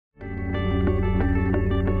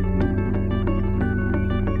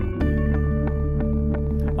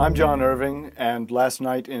I'm John Irving, and Last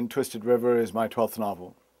Night in Twisted River is my 12th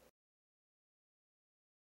novel.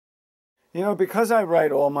 You know, because I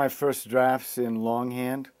write all my first drafts in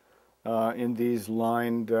longhand, in these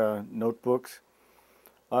lined notebooks,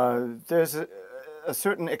 there's a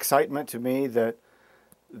certain excitement to me that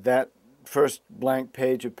that first blank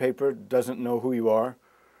page of paper doesn't know who you are.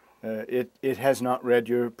 It has not read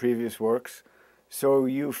your previous works. So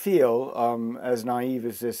you feel, as naive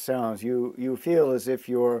as this sounds, you feel as if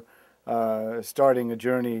you're starting a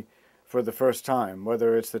journey for the first time,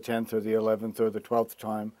 whether it's the 10th or the 11th or the 12th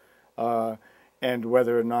time, and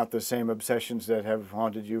whether or not the same obsessions that have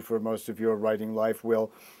haunted you for most of your writing life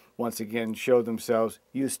will once again show themselves.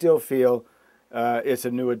 You still feel it's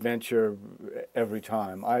a new adventure every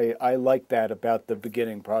time. I like that about the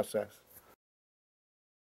beginning process.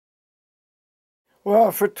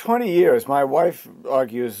 Well, for 20 years, my wife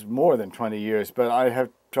argues more than 20 years, but I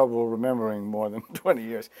have trouble remembering more than 20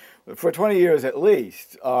 years. But for 20 years at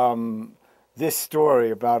least, this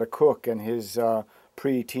story about a cook and his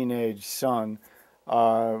pre-teenage son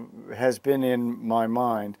has been in my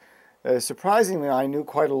mind. Surprisingly, I knew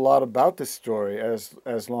quite a lot about the story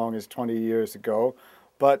as long as 20 years ago,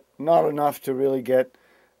 but not enough to really get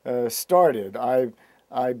started.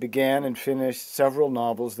 I began and finished several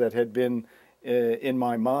novels that had been in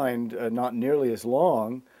my mind not nearly as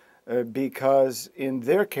long, because in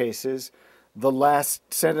their cases the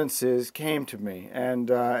last sentences came to me,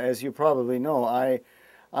 and as you probably know, I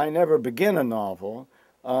never begin a novel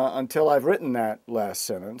until I've written that last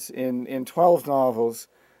sentence. In 12 novels,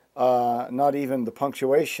 not even the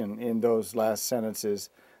punctuation in those last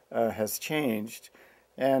sentences has changed,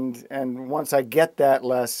 and once I get that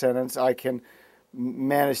last sentence, I can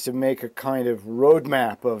manage to make a kind of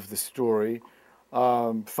roadmap of the story,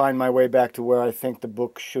 find my way back to where I think the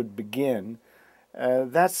book should begin.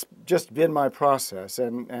 That's just been my process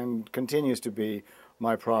and continues to be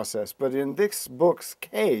my process. But in this book's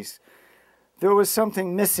case, there was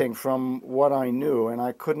something missing from what I knew, and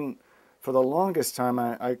I couldn't, for the longest time,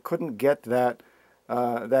 I couldn't get that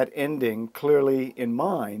ending clearly in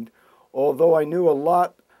mind, although I knew a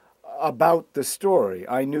lot about the story.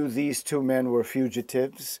 I knew these two men were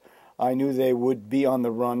fugitives. I knew they would be on the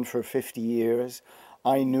run for 50 years.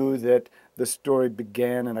 I knew that the story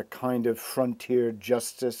began in a kind of frontier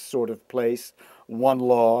justice sort of place, one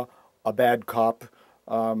law, a bad cop.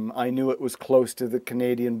 I knew it was close to the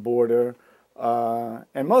Canadian border.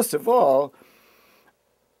 And most of all,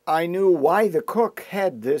 I knew why the cook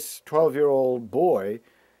had this 12-year-old boy,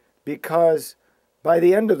 because by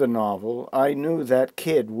the end of the novel, I knew that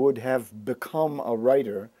kid would have become a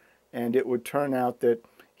writer, and it would turn out that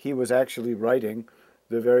he was actually writing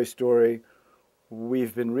the very story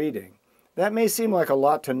we've been reading. That may seem like a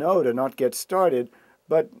lot to know to not get started,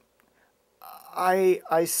 but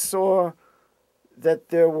I saw that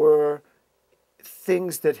there were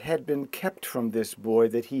things that had been kept from this boy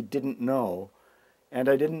that he didn't know, and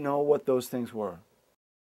I didn't know what those things were.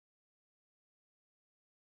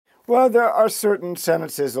 Well, there are certain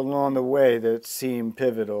sentences along the way that seem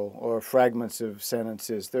pivotal, or fragments of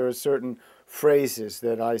sentences. There are certain phrases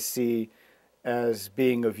that I see as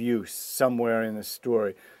being of use somewhere in the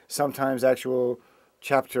story. Sometimes actual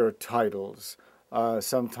chapter titles,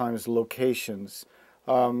 sometimes locations.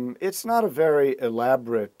 It's not a very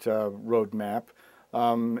elaborate roadmap.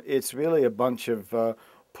 It's really a bunch of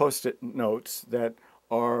post-it notes that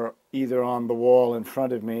are either on the wall in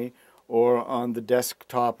front of me or on the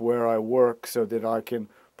desktop where I work, so that I can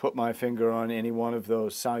put my finger on any one of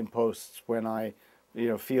those signposts when I,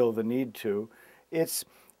 feel the need to. It's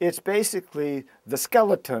basically the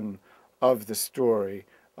skeleton of the story.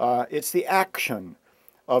 It's the action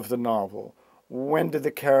of the novel. When do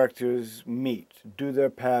the characters meet? Do their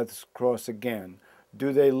paths cross again?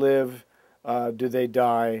 Do they live? Do they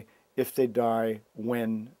die? If they die,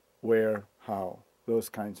 when, where, how? Those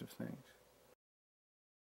kinds of things.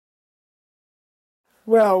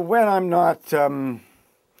 Well, when I'm not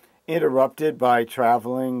interrupted by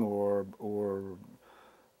traveling or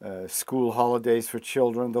school holidays for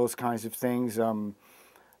children, those kinds of things,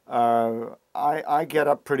 I get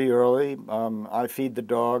up pretty early. I feed the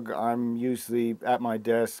dog. I'm usually at my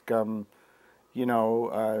desk,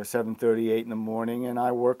 7:30, 8 in the morning, and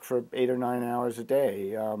I work for 8 or 9 hours a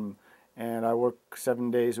day, and I work 7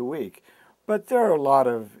 days a week. But there are a lot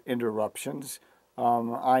of interruptions.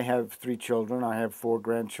 I have 3 children. I have 4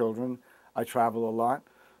 grandchildren. I travel a lot.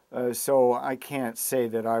 So I can't say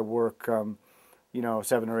that I work, 7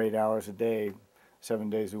 or 8 hours a day, 7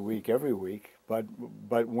 days a week, every week. But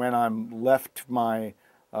when I'm left my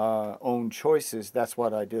own choices, that's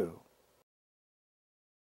what I do.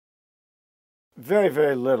 Very,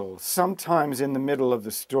 very little. Sometimes in the middle of the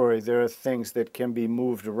story, there are things that can be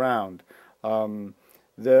moved around.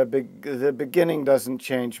 The beginning doesn't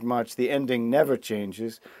change much. The ending never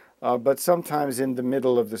changes. But sometimes in the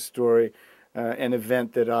middle of the story, an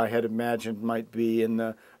event that I had imagined might be in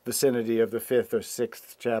the vicinity of the 5th or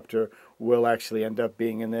 6th chapter will actually end up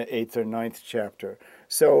being in the 8th or 9th chapter.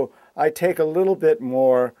 So I take a little bit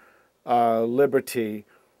more liberty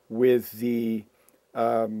with the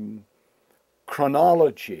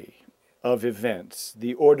chronology of events,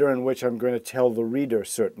 the order in which I'm going to tell the reader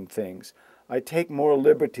certain things. I take more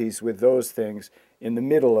liberties with those things in the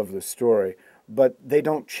middle of the story, but they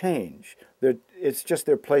don't change. It's just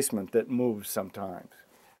their placement that moves sometimes.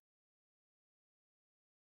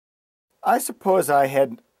 I suppose I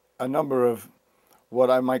had a number of what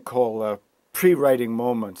I might call pre-writing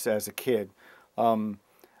moments as a kid.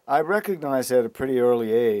 I recognized at a pretty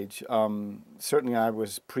early age, certainly I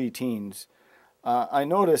was pre-teens, I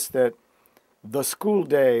noticed that the school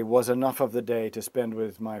day was enough of the day to spend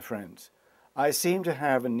with my friends. I seemed to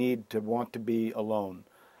have a need to want to be alone.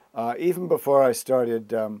 Even before I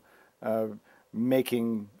started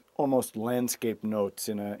making almost landscape notes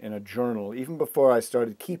in a journal, even before I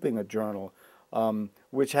started keeping a journal,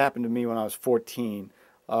 which happened to me when I was 14,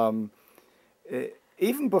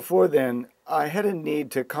 even before then, I had a need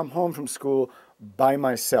to come home from school by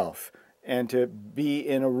myself and to be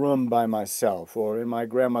in a room by myself or in my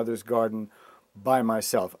grandmother's garden by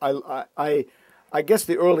myself. I guess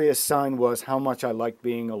the earliest sign was how much I liked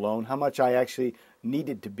being alone, how much I actually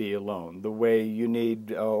needed to be alone, the way you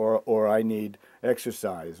need or I need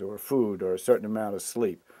exercise or food or a certain amount of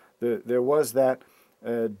sleep. There was that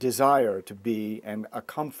desire to be and a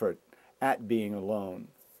comfort at being alone.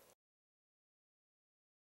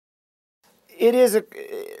 It is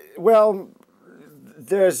well,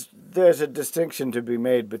 there's a distinction to be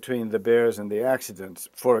made between the bears and the accidents.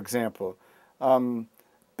 For example,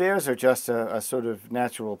 bears are just a sort of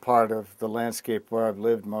natural part of the landscape where I've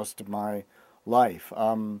lived most of my life.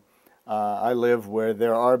 I live where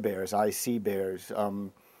there are bears. I see bears.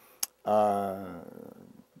 The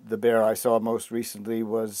bear I saw most recently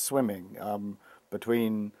was swimming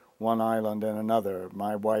between one island and another.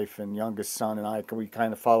 My wife and youngest son and I, we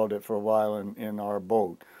kind of followed it for a while in our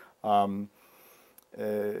boat.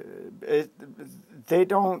 They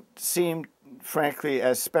don't seem, frankly,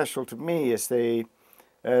 as special to me as they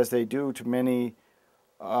do to many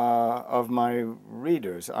of my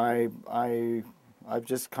readers. I've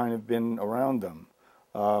just kind of been around them.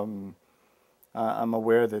 I'm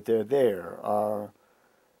aware that they're there.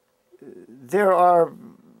 There are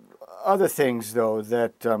other things, though,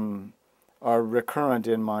 that are recurrent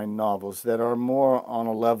in my novels that are more on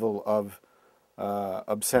a level of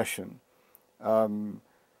obsession.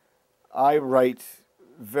 I write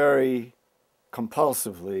very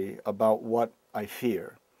compulsively about what I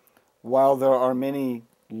fear. While there are many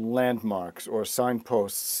landmarks or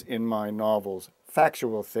signposts in my novels,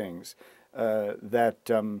 factual things that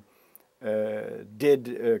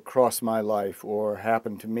did cross my life or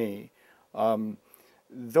happen to me,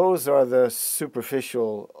 those are the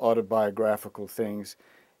superficial autobiographical things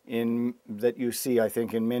that you see, I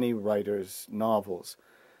think, in many writers' novels.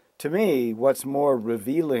 To me, what's more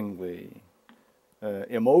revealingly,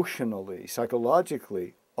 emotionally,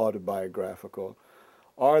 psychologically autobiographical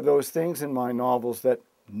are those things in my novels that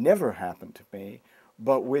never happen to me,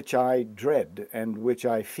 but which I dread and which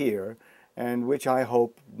I fear and which I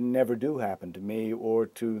hope never do happen to me or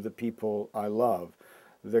to the people I love.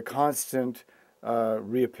 The constant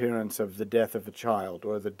reappearance of the death of a child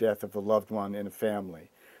or the death of a loved one in a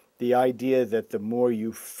family. The idea that the more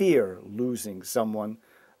you fear losing someone,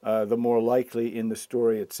 the more likely in the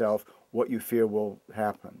story itself what you fear will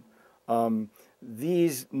happen.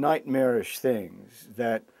 These nightmarish things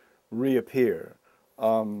that reappear,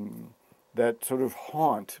 that sort of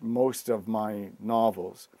haunt most of my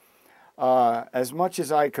novels, as much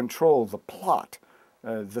as I control the plot,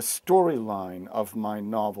 the storyline of my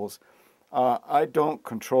novels, I don't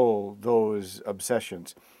control those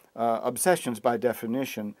obsessions. Obsessions, by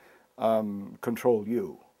definition, control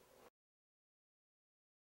you.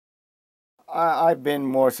 I've been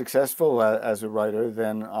more successful as a writer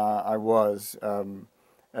than I was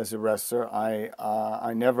as a wrestler.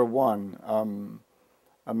 I never won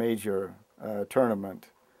a major tournament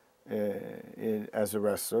as a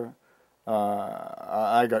wrestler.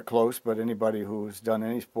 I got close, but anybody who's done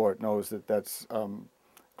any sport knows that that's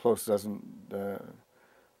close doesn't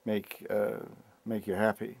make you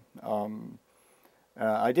happy.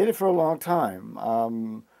 I did it for a long time.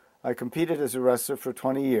 I competed as a wrestler for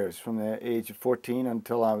 20 years, from the age of 14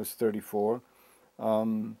 until I was 34.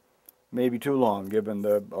 maybe too long, given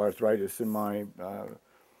the arthritis in my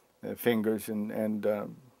fingers and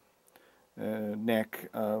neck.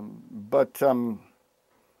 But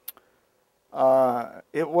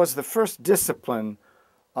it was the first discipline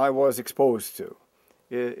I was exposed to.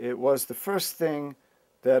 It was the first thing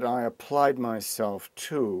that I applied myself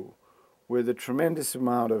to with a tremendous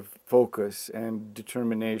amount of focus and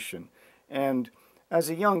determination. And as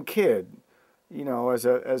a young kid, you know, as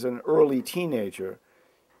an early teenager,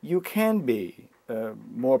 you can be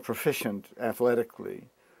more proficient athletically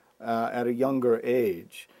at a younger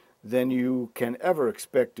age than you can ever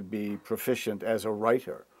expect to be proficient as a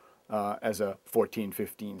writer, as a 14,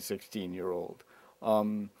 15, 16-year-old.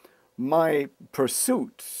 My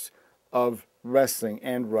pursuits of wrestling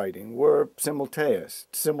and writing were simultaneous.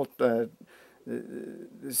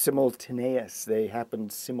 They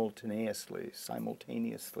happened simultaneously.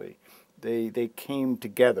 They came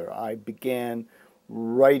together. I began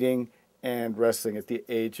writing and wrestling at the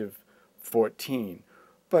age of 14.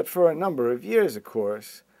 But for a number of years, of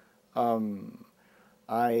course,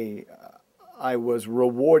 I was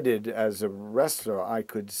rewarded as a wrestler. I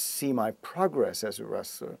could see my progress as a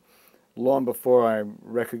wrestler long before I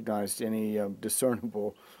recognized any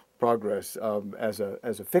discernible progress as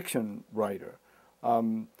a fiction writer.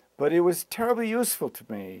 But it was terribly useful to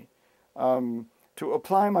me to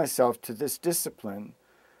apply myself to this discipline.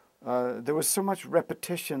 There was so much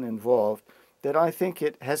repetition involved that I think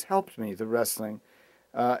it has helped me, the wrestling,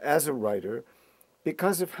 as a writer,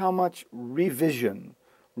 because of how much revision,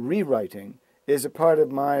 rewriting, is a part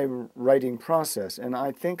of my writing process. And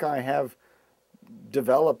I think I have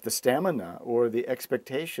developed the stamina or the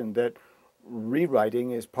expectation that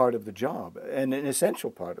rewriting is part of the job, and an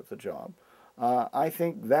essential part of the job. I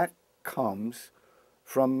think that comes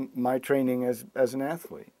from my training as an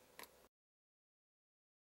athlete.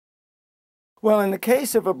 Well, in the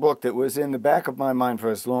case of a book that was in the back of my mind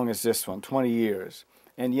for as long as this one, 20 years,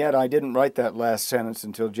 and yet I didn't write that last sentence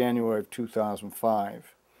until January of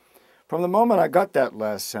 2005. From the moment I got that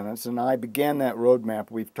last sentence and I began that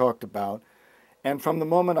roadmap we've talked about, and from the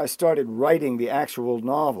moment I started writing the actual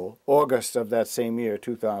novel, August of that same year,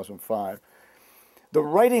 2005, the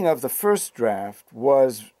writing of the first draft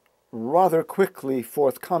was rather quickly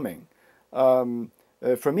forthcoming. For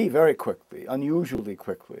me, very quickly, unusually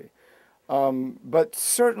quickly. But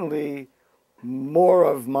certainly more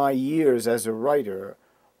of my years as a writer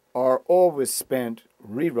are always spent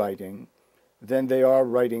rewriting than they are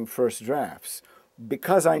writing first drafts,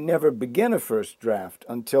 because I never begin a first draft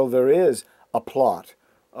until there is a plot,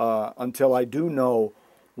 until I do know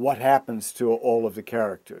what happens to all of the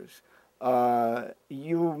characters.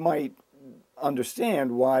 You might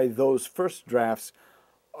understand why those first drafts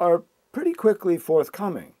are pretty quickly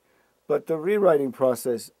forthcoming, but the rewriting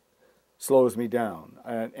process slows me down.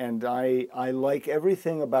 And I like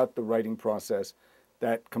everything about the writing process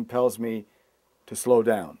that compels me to slow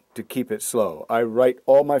down, to keep it slow. I write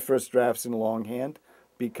all my first drafts in longhand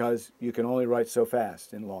because you can only write so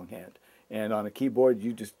fast in longhand. And on a keyboard,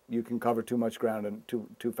 you can cover too much ground in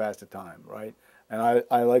too fast a time, right? And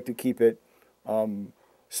I like to keep it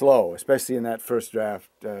slow, especially in that first draft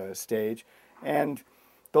stage. And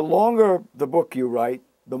the longer the book you write,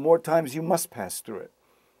 the more times you must pass through it,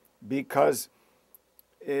 because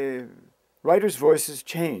writers' voices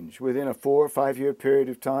change within a 4 or 5 year period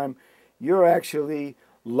of time. You're actually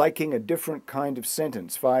liking a different kind of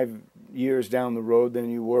sentence 5 years down the road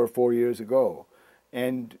than you were 4 years ago.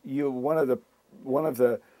 And one of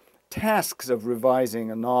the tasks of revising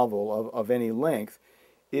a novel of any length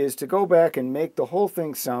is to go back and make the whole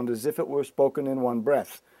thing sound as if it were spoken in one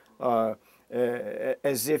breath,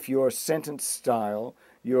 as if your sentence style,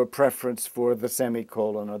 your preference for the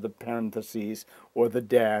semicolon or the parentheses or the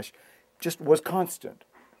dash just was constant.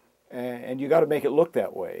 And you got to make it look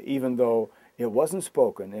that way, even though it wasn't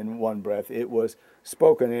spoken in one breath. It was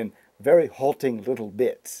spoken in very halting little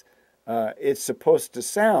bits. It's supposed to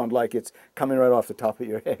sound like it's coming right off the top of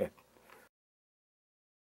your head.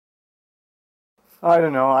 I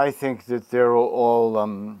don't know. I think that they're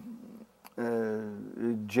all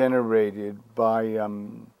generated by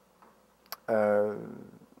a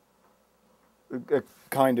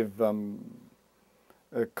kind of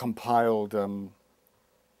a compiled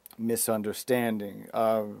misunderstanding.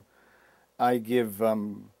 I give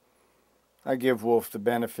Woolf the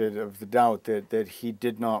benefit of the doubt that he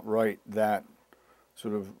did not write that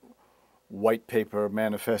sort of white paper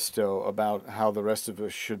manifesto about how the rest of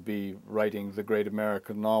us should be writing the great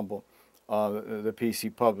American novel. The piece he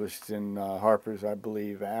published in Harper's, I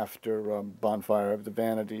believe, after Bonfire of the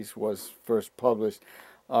Vanities was first published.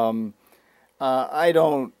 I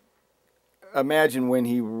don't imagine when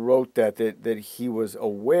he wrote that he was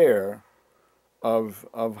aware of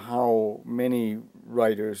how many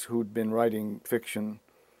writers who'd been writing fiction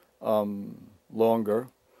longer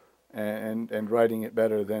and writing it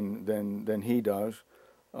better than he does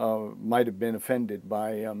might have been offended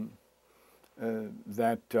by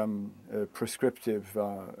that prescriptive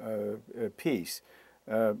piece.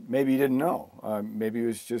 Maybe he didn't know. Maybe he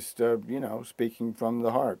was just speaking from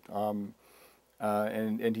the heart,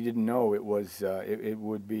 and he didn't know it was it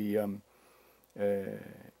would be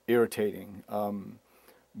irritating.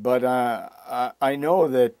 But I know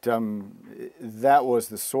that that was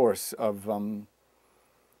the source of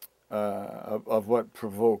what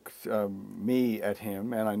provoked me at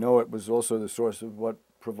him, and I know it was also the source of what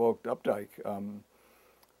provoked Updike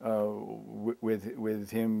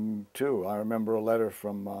with him too. I remember a letter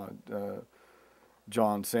from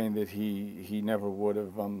John saying that he never would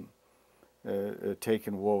have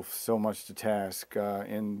taken Woolf so much to task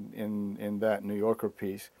in that New Yorker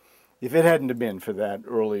piece if it hadn't been for that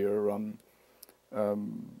earlier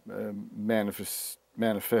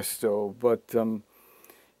manifesto. But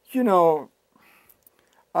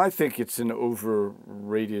I think it's an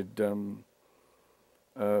overrated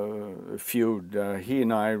feud. He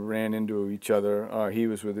and I ran into each other. He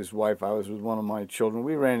was with his wife. I was with one of my children.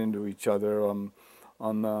 We ran into each other on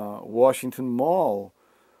the Washington Mall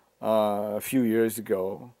a few years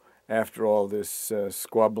ago, after all this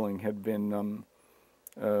squabbling had been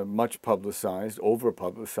much publicized,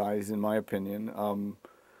 over-publicized, in my opinion,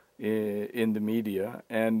 in the media.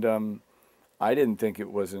 And I didn't think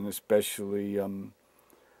it was an especially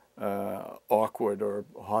awkward or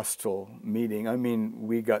hostile meeting. I mean,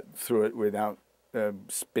 we got through it without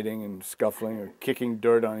spitting and scuffling or kicking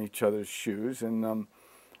dirt on each other's shoes. And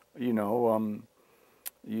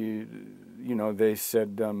they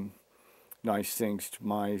said nice things to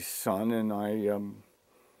my son, and I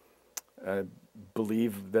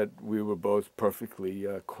believe that we were both perfectly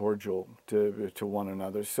cordial to one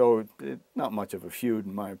another. So not much of a feud,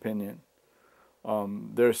 in my opinion.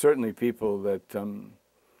 There are certainly people that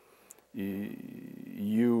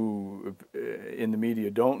you in the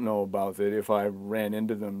media don't know about, that if I ran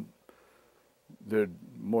into them,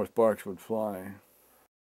 more sparks would fly.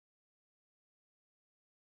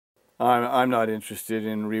 I'm not interested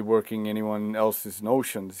in reworking anyone else's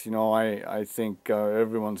notions. I think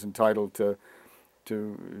everyone's entitled to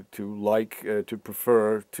like, to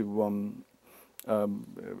prefer, to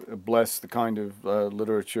bless the kind of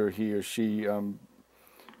literature he or she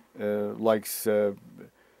likes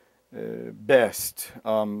best.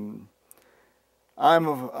 I'm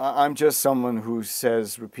just someone who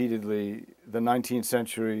says repeatedly the 19th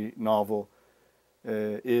century novel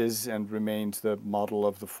is and remains the model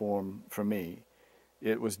of the form for me.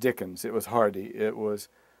 It was Dickens, it was Hardy, it was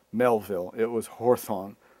Melville, it was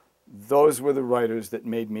Hawthorne. Those were the writers that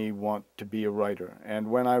made me want to be a writer.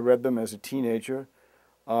 And when I read them as a teenager,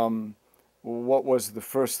 what was the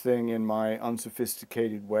first thing in my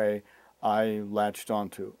unsophisticated way I latched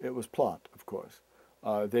onto? It was plot, of course.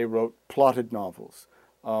 They wrote plotted novels,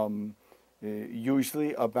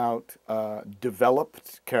 usually about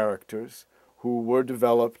developed characters who were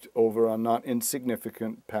developed over a not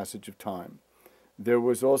insignificant passage of time. There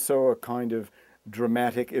was also a kind of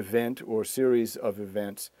dramatic event or series of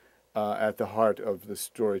events at the heart of the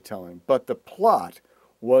storytelling. But the plot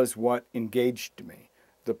was what engaged me.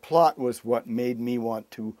 The plot was what made me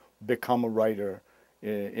want to become a writer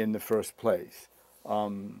in the first place.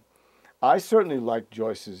 I certainly liked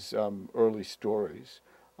Joyce's early stories.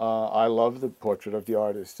 I love the portrait of the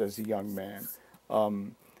artist as a young man.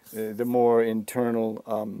 The more internal,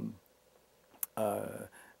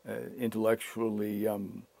 intellectually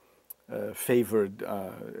favored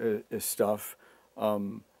stuff,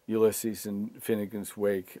 Ulysses and Finnegan's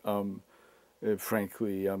Wake,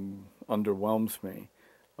 frankly, underwhelms me.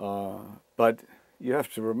 But you have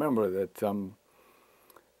to remember that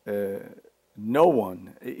no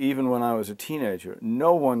one, even when I was a teenager,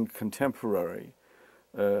 no one contemporary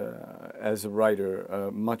as a writer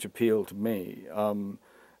much appealed to me.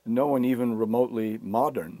 No one even remotely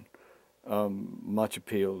modern much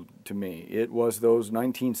appealed to me. It was those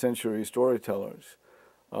 19th century storytellers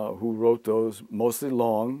who wrote those mostly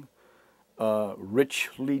long,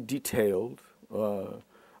 richly detailed,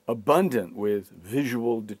 abundant with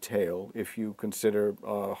visual detail, if you consider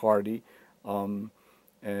Hardy and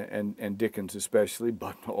Dickens especially,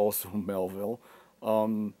 but also Melville.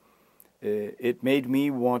 It made me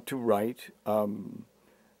want to write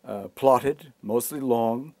plotted, mostly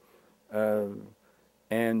long,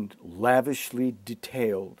 and lavishly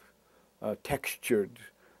detailed, textured,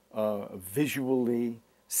 visually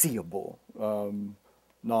seeable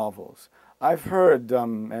novels. I've heard,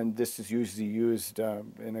 and this is usually used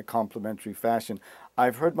in a complimentary fashion,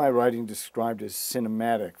 I've heard my writing described as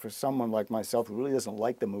cinematic. For someone like myself who really doesn't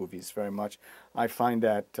like the movies very much, I find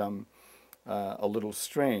that a little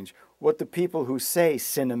strange. What the people who say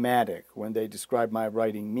cinematic when they describe my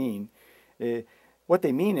writing mean, what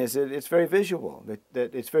they mean is that it's very visual,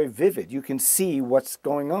 that it's very vivid. You can see what's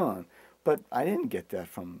going on. But I didn't get that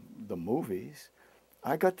from the movies.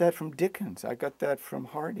 I got that from Dickens. I got that from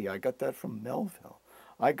Hardy. I got that from Melville.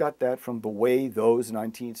 I got that from the way those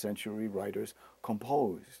 19th century writers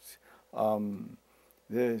composed.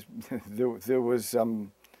 There was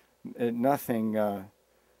nothing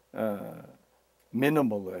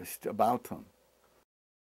minimalist about them.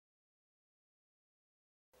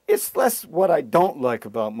 It's less what I don't like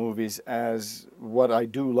about movies as what I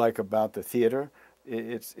do like about the theater.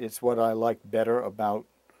 It's what I like better about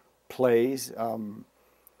plays.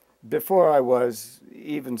 Before I was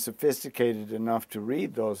even sophisticated enough to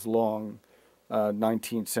read those long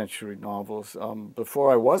 19th century novels,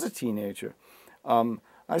 before I was a teenager,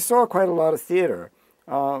 I saw quite a lot of theater.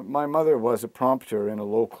 My mother was a prompter in a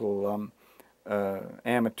local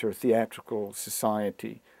amateur theatrical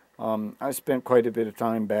society. I spent quite a bit of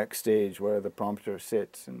time backstage where the prompter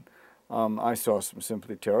sits, and I saw some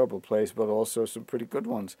simply terrible plays, but also some pretty good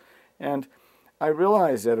ones. And I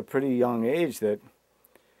realized at a pretty young age that,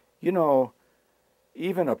 you know,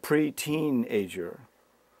 even a pre-teenager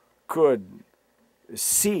could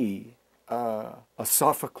see a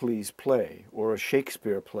Sophocles play or a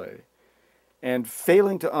Shakespeare play, and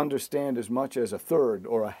failing to understand as much as a third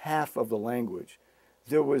or a half of the language,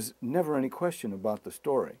 there was never any question about the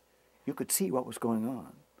story. You could see what was going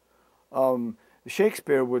on.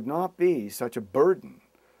 Shakespeare would not be such a burden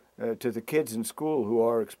to the kids in school who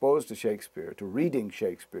are exposed to Shakespeare, to reading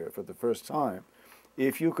Shakespeare for the first time,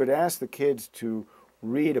 if you could ask the kids to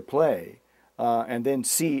read a play and then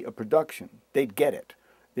see a production. They'd get it.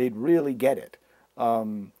 They'd really get it.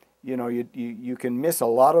 You know, you can miss a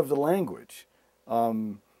lot of the language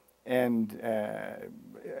and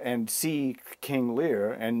see King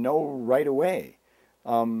Lear and know right away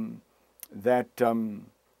that,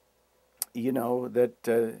 you know,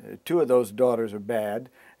 that two of those daughters are bad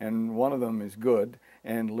and one of them is good,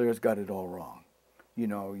 and Lear's got it all wrong. You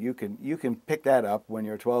know, you can pick that up when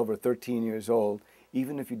you're 12 or 13 years old,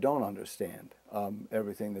 even if you don't understand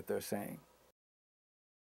everything that they're saying.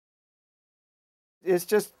 It's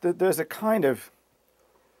just that there's a kind of...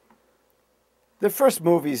 The first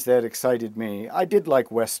movies that excited me, I did like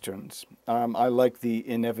Westerns. I like the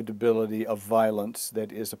inevitability of violence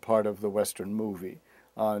that is a part of the Western movie.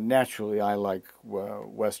 Naturally, I like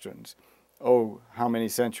Westerns. Oh, how many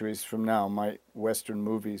centuries from now might Western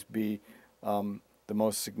movies be the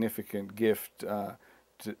most significant gift to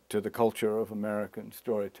the culture of American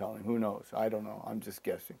storytelling? Who knows? I don't know. I'm just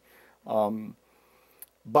guessing.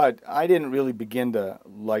 But I didn't really begin to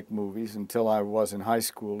like movies until I was in high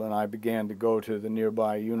school, and I began to go to the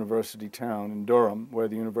nearby university town in Durham, where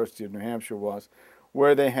the University of New Hampshire was,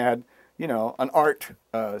 where they had, you know, an art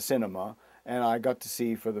cinema, and I got to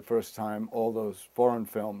see for the first time all those foreign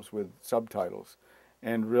films with subtitles,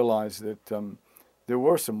 and realized that there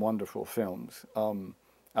were some wonderful films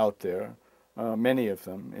out there, many of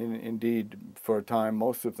them, indeed, for a time,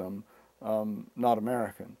 most of them, not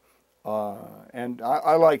American. And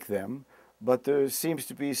I like them, but there seems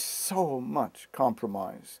to be so much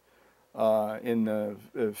compromise in the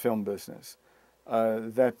film business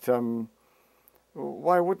that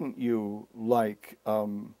why wouldn't you like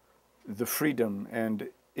the freedom and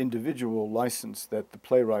individual license that the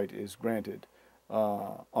playwright is granted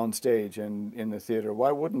on stage and in the theater?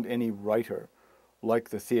 Why wouldn't any writer like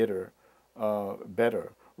the theater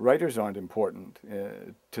better? Writers aren't important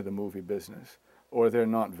to the movie business, or they're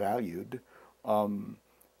not valued.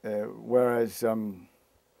 Whereas,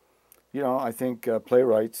 you know, I think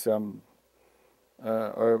playwrights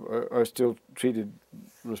are still treated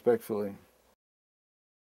respectfully.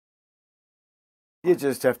 You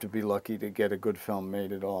just have to be lucky to get a good film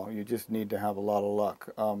made at all. You just need to have a lot of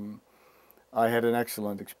luck. I had an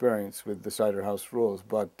excellent experience with the Cider House Rules,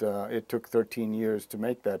 but it took 13 years to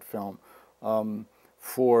make that film.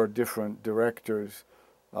 4 different directors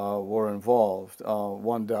were involved.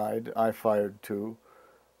 One died. I fired 2.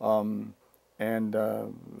 And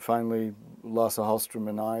finally, Lasse Hallström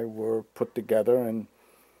and I were put together,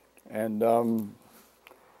 and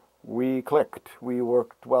we clicked. We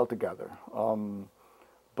worked well together.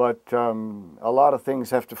 But a lot of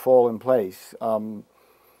things have to fall in place in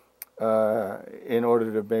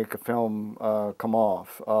order to make a film come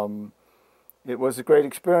off. it was a great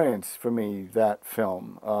experience for me, that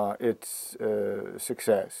film, its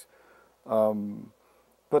success.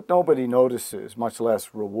 But nobody notices, much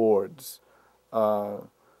less rewards, the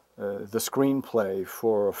screenplay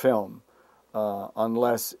for a film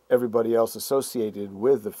unless everybody else associated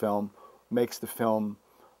with the film makes the film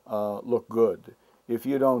look good. If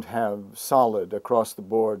you don't have solid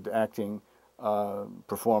across-the-board acting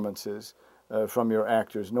performances from your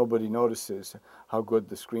actors, nobody notices how good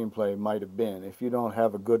the screenplay might have been. If you don't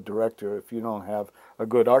have a good director, if you don't have a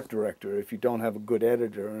good art director, if you don't have a good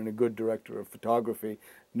editor and a good director of photography,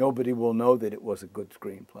 nobody will know that it was a good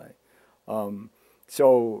screenplay.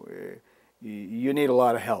 So you need a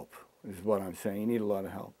lot of help, is what I'm saying. You need a lot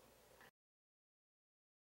of help.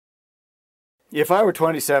 If I were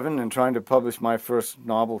 27 and trying to publish my first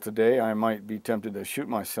novel today, I might be tempted to shoot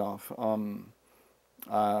myself.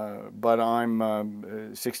 But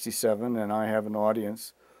I'm 67 and I have an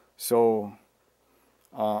audience, so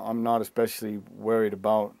I'm not especially worried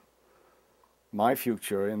about my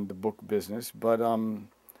future in the book business. But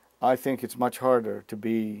I think it's much harder to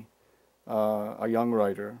be a young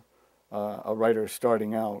writer, a writer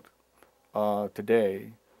starting out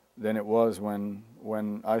today than it was when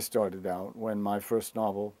I started out, when my first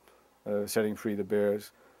novel, Setting Free the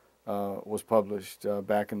Bears, was published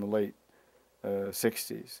back in the late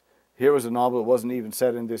 60s. Here was a novel that wasn't even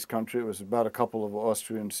set in this country. It was about a couple of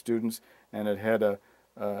Austrian students, and it had a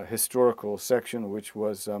historical section which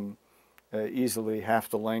was easily half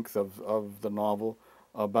the length of the novel,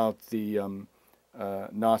 about the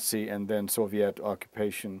Nazi and then Soviet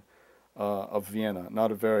occupation of Vienna.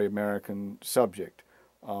 Not a very American subject.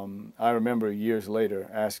 I remember years later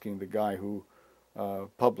asking the guy who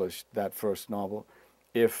published that first novel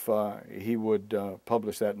if he would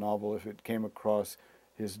publish that novel if it came across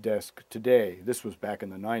his desk today. This was back in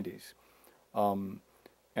the 90s.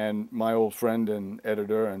 And my old friend and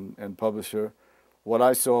editor and publisher, what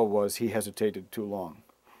I saw was he hesitated too long.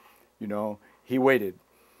 You know, he waited.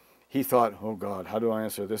 He thought, oh God, how do I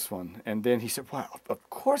answer this one? And then he said, well, of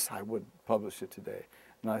course I would publish it today.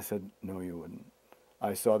 And I said, no, you wouldn't.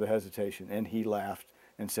 I saw the hesitation, and he laughed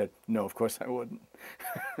and said, no, of course I wouldn't.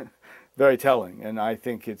 Very telling, and I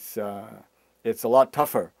think it's a lot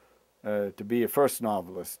tougher to be a first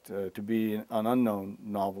novelist, to be an unknown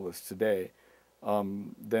novelist today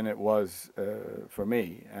than it was for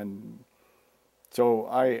me. And so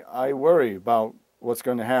I worry about what's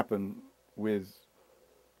going to happen with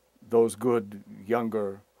those good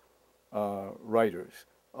younger writers.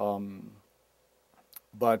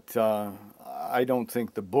 But I don't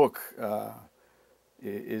think the book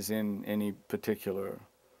is in any particular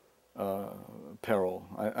peril.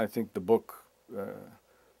 I think the book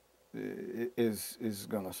is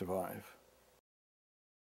going to survive.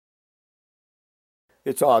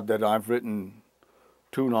 It's odd that I've written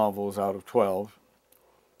 2 novels out of 12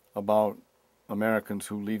 about Americans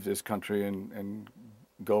who leave this country and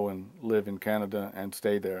go and live in Canada and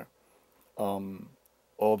stay there.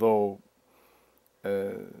 Although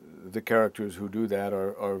the characters who do that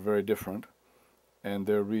are very different, and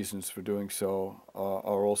their reasons for doing so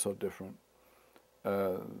are also different.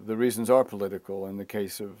 The reasons are political in the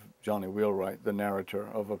case of Johnny Wheelwright, the narrator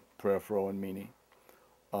of A Prayer for Owen Meany.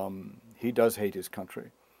 He does hate his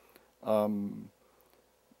country.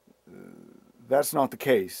 That's not the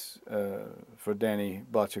case for Danny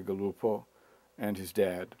Bacigalupo and his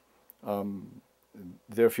dad.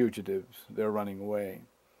 They're fugitives. They're running away.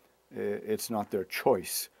 It's not their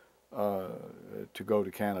choice to go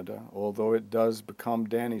to Canada, although it does become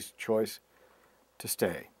Danny's choice to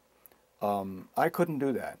stay. I couldn't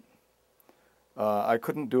do that. I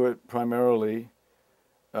couldn't do it primarily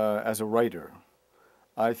as a writer.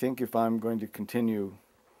 I think if I'm going to continue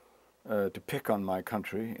to pick on my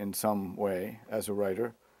country in some way as a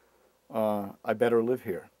writer, I better live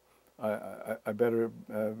here. I better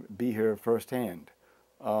be here firsthand,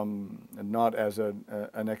 and not as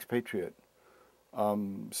an expatriate.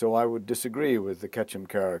 So I would disagree with the Ketchum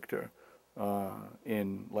character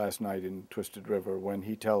in Last Night in Twisted River when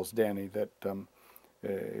he tells Danny that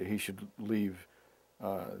he should leave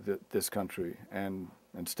this country and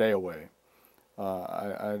stay away.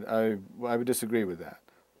 I would disagree with that.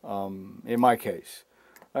 In my case.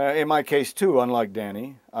 In my case, too, unlike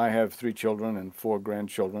Danny, I have 3 children and 4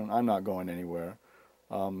 grandchildren. I'm not going anywhere.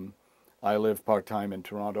 I live part-time in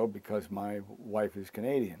Toronto because my wife is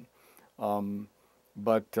Canadian.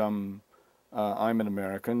 But I'm an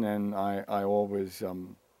American, and I always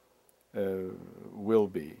will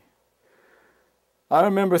be. I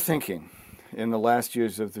remember thinking in the last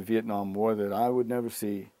years of the Vietnam War that I would never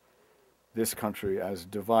see this country as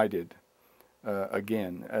divided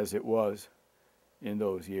again as it was in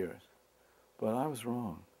those years. But I was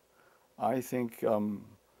wrong. I think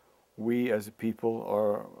we as a people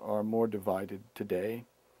are more divided today.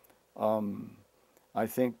 I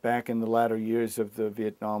think back in the latter years of the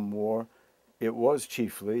Vietnam War, it was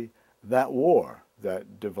chiefly that war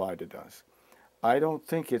that divided us. I don't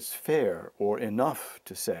think it's fair or enough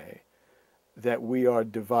to say that we are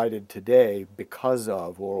divided today because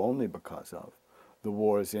of, or only because of, the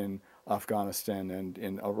wars in Afghanistan and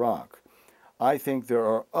in Iraq. I think there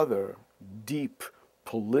are other deep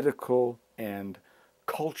political and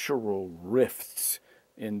cultural rifts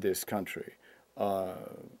in this country.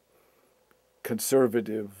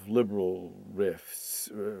 Conservative, liberal rifts,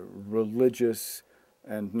 religious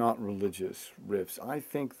and not religious rifts. I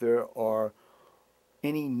think there are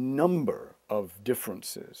any number of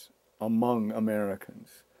differences among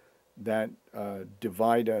Americans that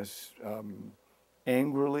divide us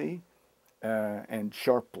angrily and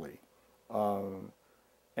sharply.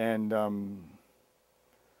 And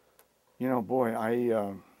you know, boy,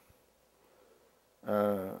 I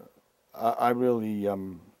really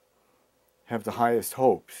have the highest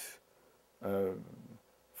hopes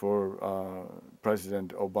for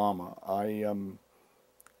President Obama.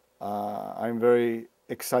 I'm very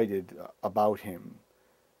excited about him,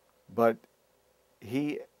 but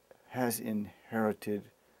he has inherited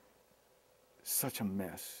such a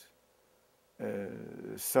mess,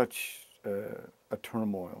 such a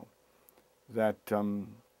turmoil, that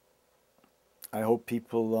I hope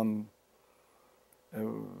people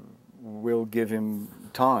will give him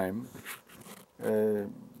time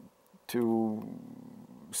to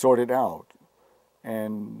sort it out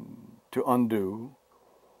and to undo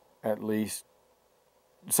at least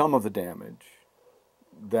some of the damage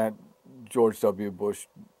that George W. Bush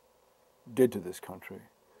did to this country.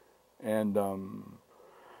 And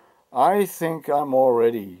I think I'm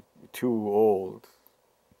already too old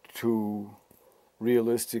to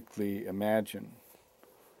realistically imagine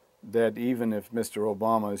that even if Mr.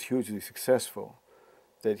 Obama is hugely successful,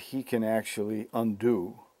 that he can actually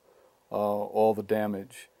undo all the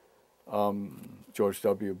damage George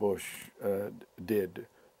W. Bush did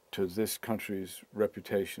to this country's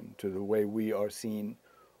reputation, to the way we are seen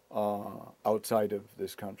outside of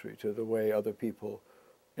this country, to the way other people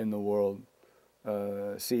in the world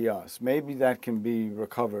see us. Maybe that can be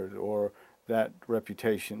recovered, or that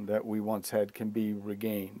reputation that we once had can be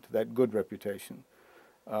regained, that good reputation.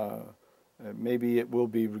 Maybe it will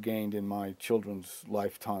be regained in my children's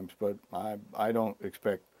lifetimes, but I don't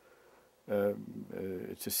expect to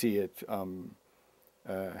see it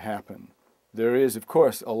happen. There is, of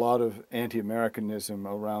course, a lot of anti-Americanism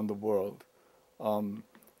around the world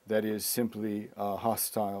that is simply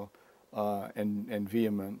hostile and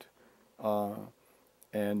vehement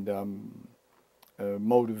and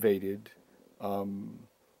motivated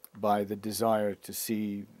by the desire to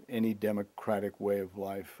see any democratic way of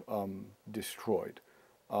life destroyed.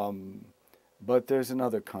 But there's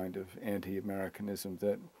another kind of anti-Americanism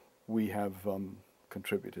that we have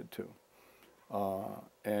contributed to,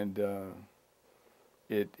 and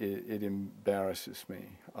it embarrasses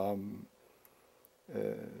me.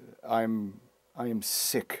 I am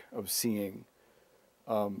sick of seeing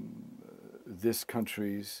this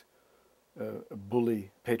country's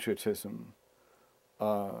bully patriotism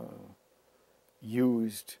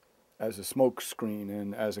used as a smokescreen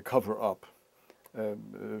and as a cover-up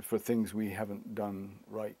for things we haven't done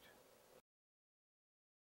right.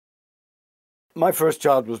 My first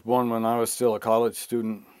child was born when I was still a college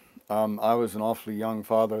student. I was an awfully young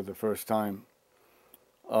father the first time.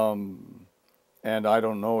 And I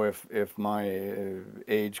don't know if my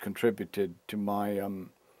age contributed to my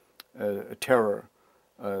terror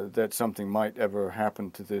that something might ever happen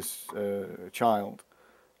to this child.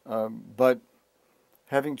 But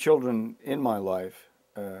having children in my life,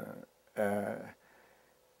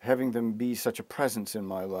 having them be such a presence in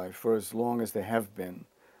my life for as long as they have been,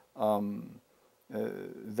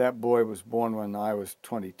 that boy was born when I was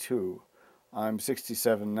 22. I'm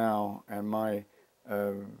 67 now, and my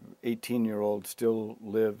 18-year-old still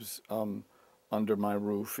lives under my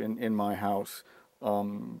roof in my house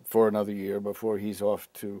for another year before he's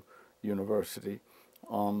off to university.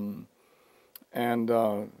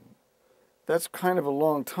 And that's kind of a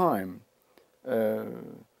long time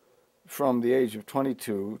from the age of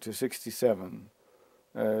 22 to 67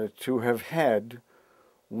 to have had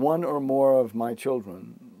one or more of my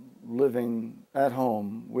children living at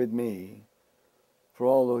home with me for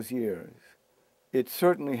all those years. It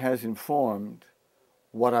certainly has informed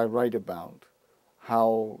what I write about,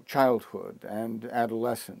 how childhood and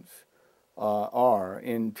adolescence are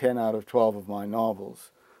in 10 out of 12 of my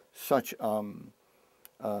novels, such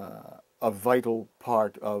a vital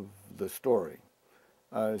part of the story.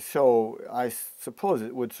 So I suppose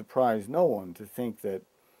it would surprise no one to think that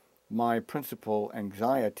my principal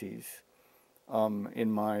anxieties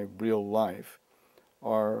in my real life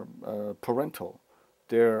are parental.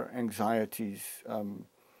 They're anxieties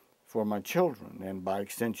for my children, and by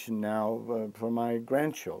extension now for my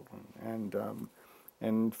grandchildren,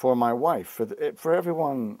 and for my wife, for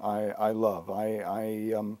everyone I love.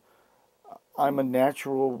 I'm a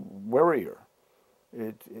natural worrier.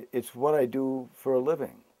 It's what I do for a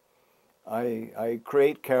living. I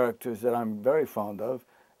create characters that I'm very fond of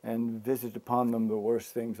and visit upon them the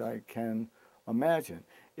worst things I can imagine.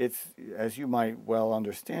 It's, as you might well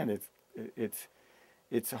understand,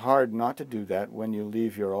 it's hard not to do that when you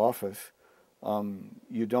leave your office.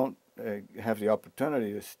 You don't have the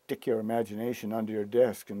opportunity to stick your imagination under your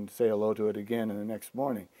desk and say hello to it again in the next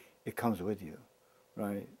morning. It comes with you,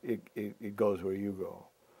 right? It goes where you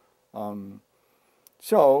go.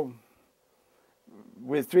 So,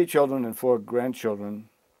 with 3 children and 4 grandchildren,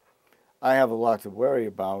 I have a lot to worry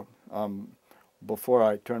about before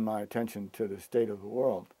I turn my attention to the state of the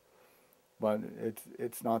world. But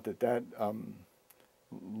it's not that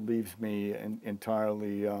leaves me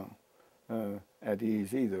entirely at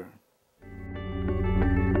ease either.